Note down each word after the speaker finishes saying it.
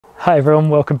Hi everyone,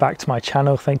 welcome back to my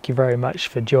channel. Thank you very much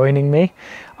for joining me.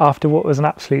 After what was an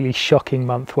absolutely shocking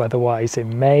month weather-wise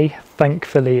in May,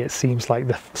 thankfully it seems like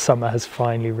the summer has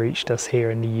finally reached us here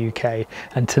in the UK,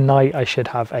 and tonight I should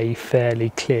have a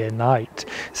fairly clear night.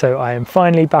 So I am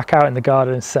finally back out in the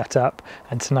garden set up,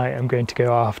 and tonight I'm going to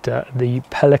go after the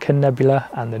Pelican Nebula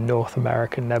and the North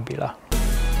American Nebula.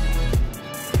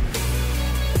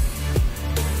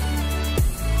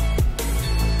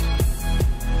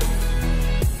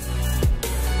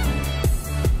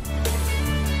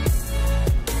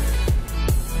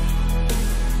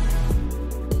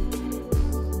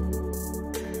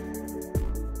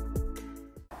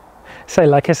 So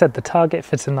like I said, the target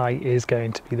for tonight is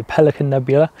going to be the Pelican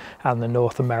Nebula and the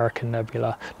North American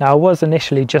Nebula. Now I was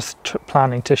initially just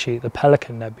planning to shoot the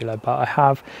Pelican Nebula, but I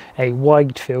have a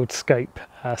wide field scope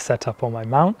set up on my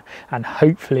mount, and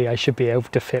hopefully I should be able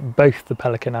to fit both the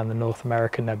Pelican and the North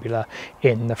American Nebula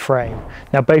in the frame.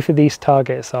 Now both of these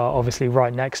targets are obviously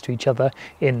right next to each other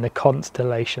in the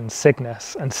constellation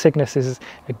Cygnus, and Cygnus is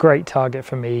a great target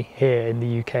for me here in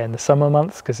the UK in the summer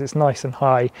months because it's nice and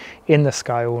high in the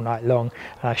sky all night long,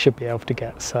 and I should be able to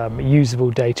get some usable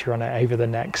data on it over the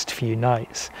next few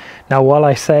nights. Now while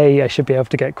I say I should be able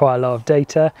to get quite a lot of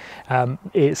data,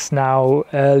 it's now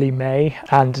early May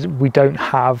and we don't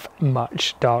have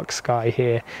much dark sky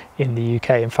here in the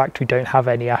UK. In fact, we don't have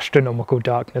any astronomical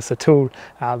darkness at all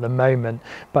at the moment,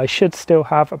 but I should still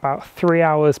have about 3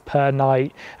 hours per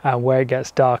night where it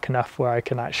gets dark enough where I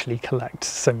can actually collect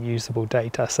some usable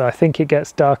data. So I think it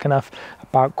gets dark enough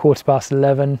about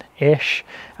 11:15-ish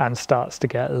and starts to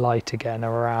get light again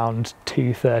around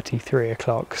 2:30, 3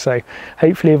 o'clock. So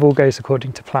hopefully if all goes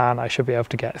according to plan, I should be able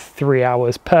to get 3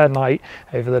 hours per night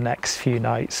over the next few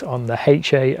nights on the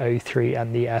SHO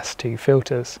and the S2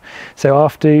 filters. So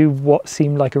after what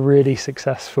seemed like a really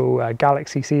successful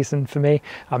galaxy season for me,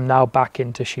 I'm now back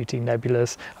into shooting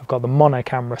nebulas. I've got the mono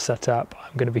camera set up.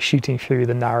 I'm going to be shooting through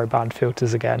the narrowband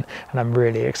filters again, and I'm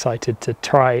really excited to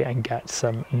try and get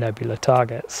some nebula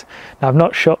targets. Now I've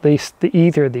not shot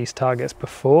either of these targets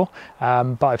before,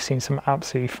 but I've seen some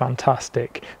absolutely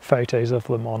fantastic photos of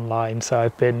them online, so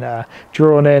I've been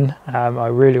drawn in. I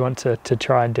really want to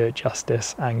try and do it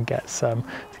justice and get some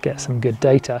good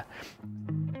data.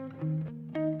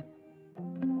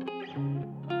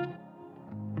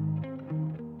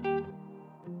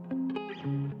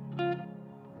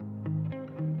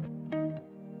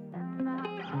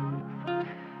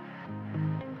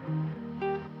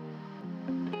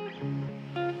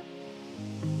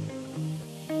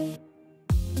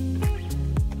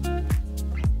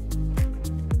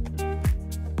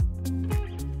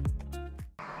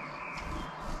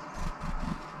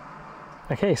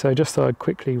 Okay, so I just thought I'd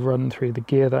quickly run through the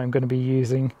gear that I'm going to be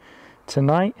using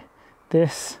tonight.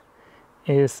 This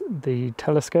is the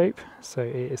telescope, so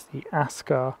it is the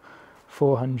Askar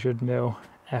 400mm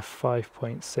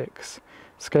f5.6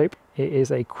 scope. It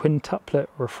is a quintuplet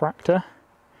refractor,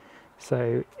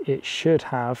 so it should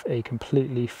have a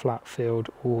completely flat field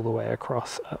all the way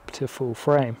across up to full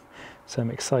frame. So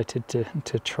I'm excited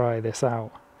to try this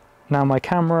out. Now my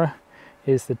camera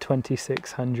is the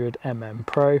 2600mm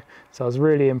Pro, so I was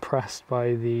really impressed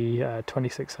by the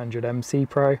 2600MC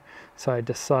Pro, so I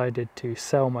decided to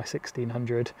sell my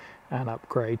 1600 and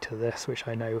upgrade to this, which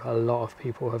I know a lot of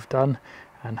people have done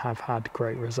and have had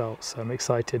great results, so I'm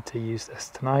excited to use this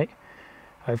tonight.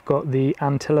 I've got the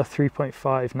Antila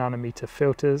 3.5nm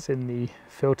filters in the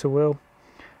filter wheel,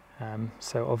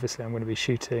 so obviously I'm going to be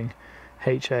shooting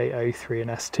HA, O3 and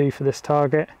S2 for this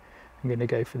target. I'm going to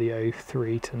go for the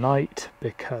O3 tonight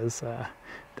because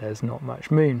there's not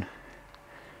much moon.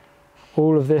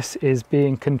 All of this is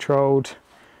being controlled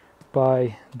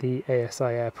by the ASI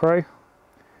Air Pro.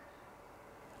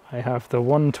 I have the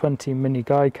 120 mini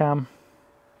guide cam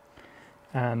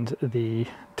and the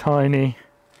tiny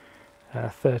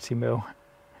 30mm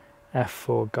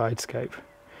f4 guide scope.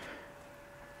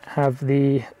 Have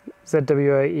the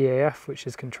ZWA EAF, which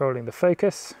is controlling the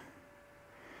focus,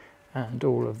 and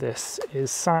all of this is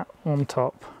sat on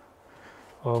top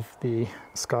of the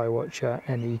Skywatcher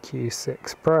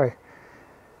NEQ6 Pro.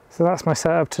 So that's my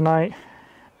setup tonight.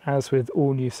 As with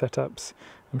all new setups,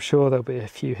 I'm sure there'll be a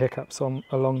few hiccups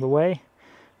along the way,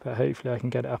 but hopefully I can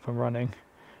get it up and running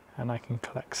and I can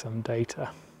collect some data.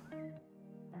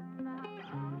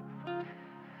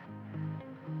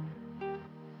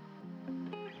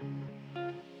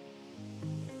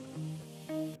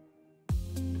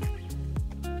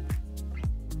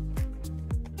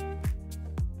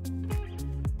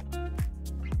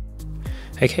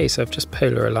 Okay, so I've just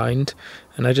polar aligned,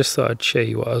 and I just thought I'd show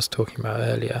you what I was talking about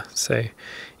earlier. So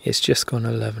it's just gone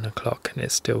 11 o'clock and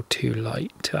it's still too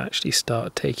light to actually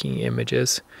start taking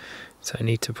images. So I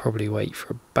need to probably wait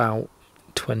for about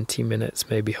 20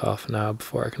 minutes, maybe half an hour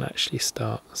before I can actually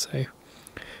start. So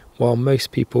while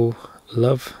most people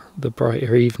love the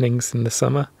brighter evenings in the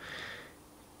summer,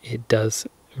 it does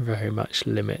very much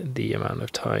limit the amount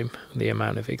of time, the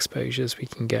amount of exposures we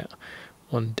can get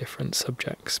on different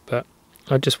subjects. But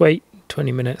I'll just wait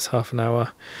 20 minutes, half an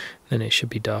hour, then it should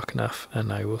be dark enough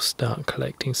and I will start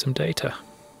collecting some data.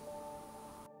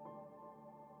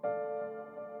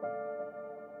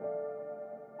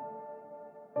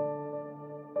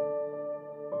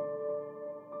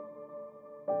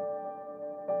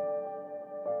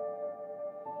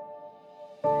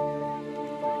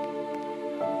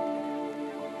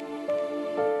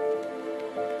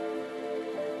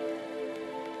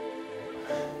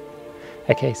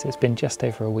 Okay, so it's been just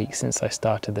over a week since I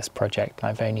started this project and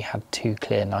I've only had 2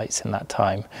 clear nights in that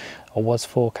time. I was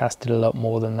forecasted a lot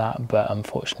more than that, but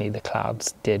unfortunately the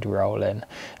clouds did roll in,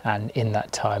 and in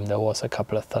that time there was a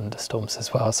couple of thunderstorms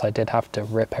as well, so I did have to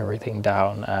rip everything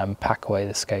down, pack away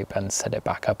the scope and set it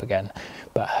back up again.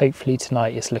 But hopefully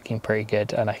tonight is looking pretty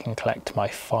good and I can collect my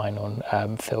final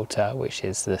filter, which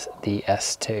is the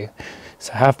S2.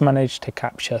 So I have managed to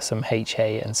capture some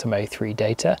HA and some O3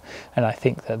 data, and I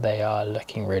think that they are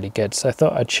looking really good. So I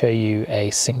thought I'd show you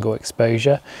a single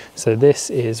exposure. So this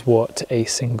is what a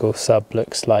single sub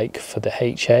looks like for the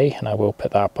HA, and I will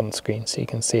put that up on the screen so you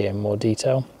can see it in more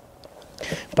detail.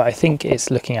 But I think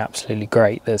it's looking absolutely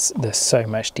great. There's so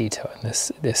much detail in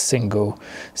this single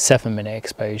 7-minute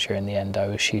exposure in the end I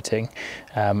was shooting,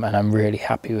 and I'm really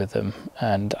happy with them.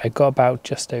 And I got about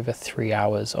just over 3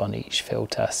 hours on each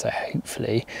filter, so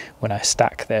hopefully when I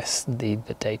stack this, the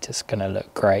data's going to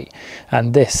look great.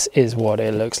 And this is what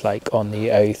it looks like on the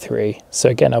O3. So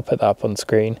again, I'll put that up on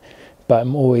screen. But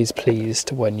I'm always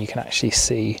pleased when you can actually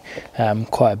see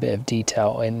quite a bit of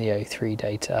detail in the O3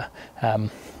 data.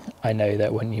 I know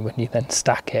that when you then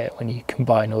stack it, when you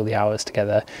combine all the hours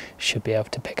together, you should be able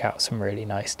to pick out some really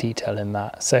nice detail in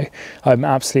that. So I'm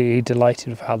absolutely delighted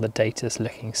with how the data is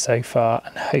looking so far,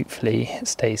 and hopefully it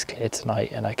stays clear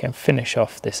tonight and I can finish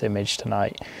off this image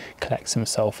tonight, collect some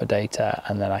sulfur data,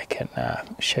 and then I can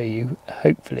show you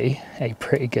hopefully a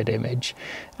pretty good image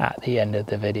at the end of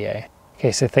the video.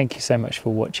 Okay, so thank you so much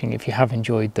for watching. If you have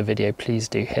enjoyed the video, please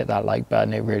do hit that like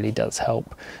button, it really does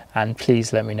help. And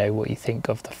please let me know what you think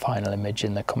of the final image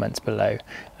in the comments below,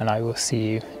 and I will see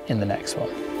you in the next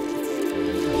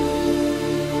one.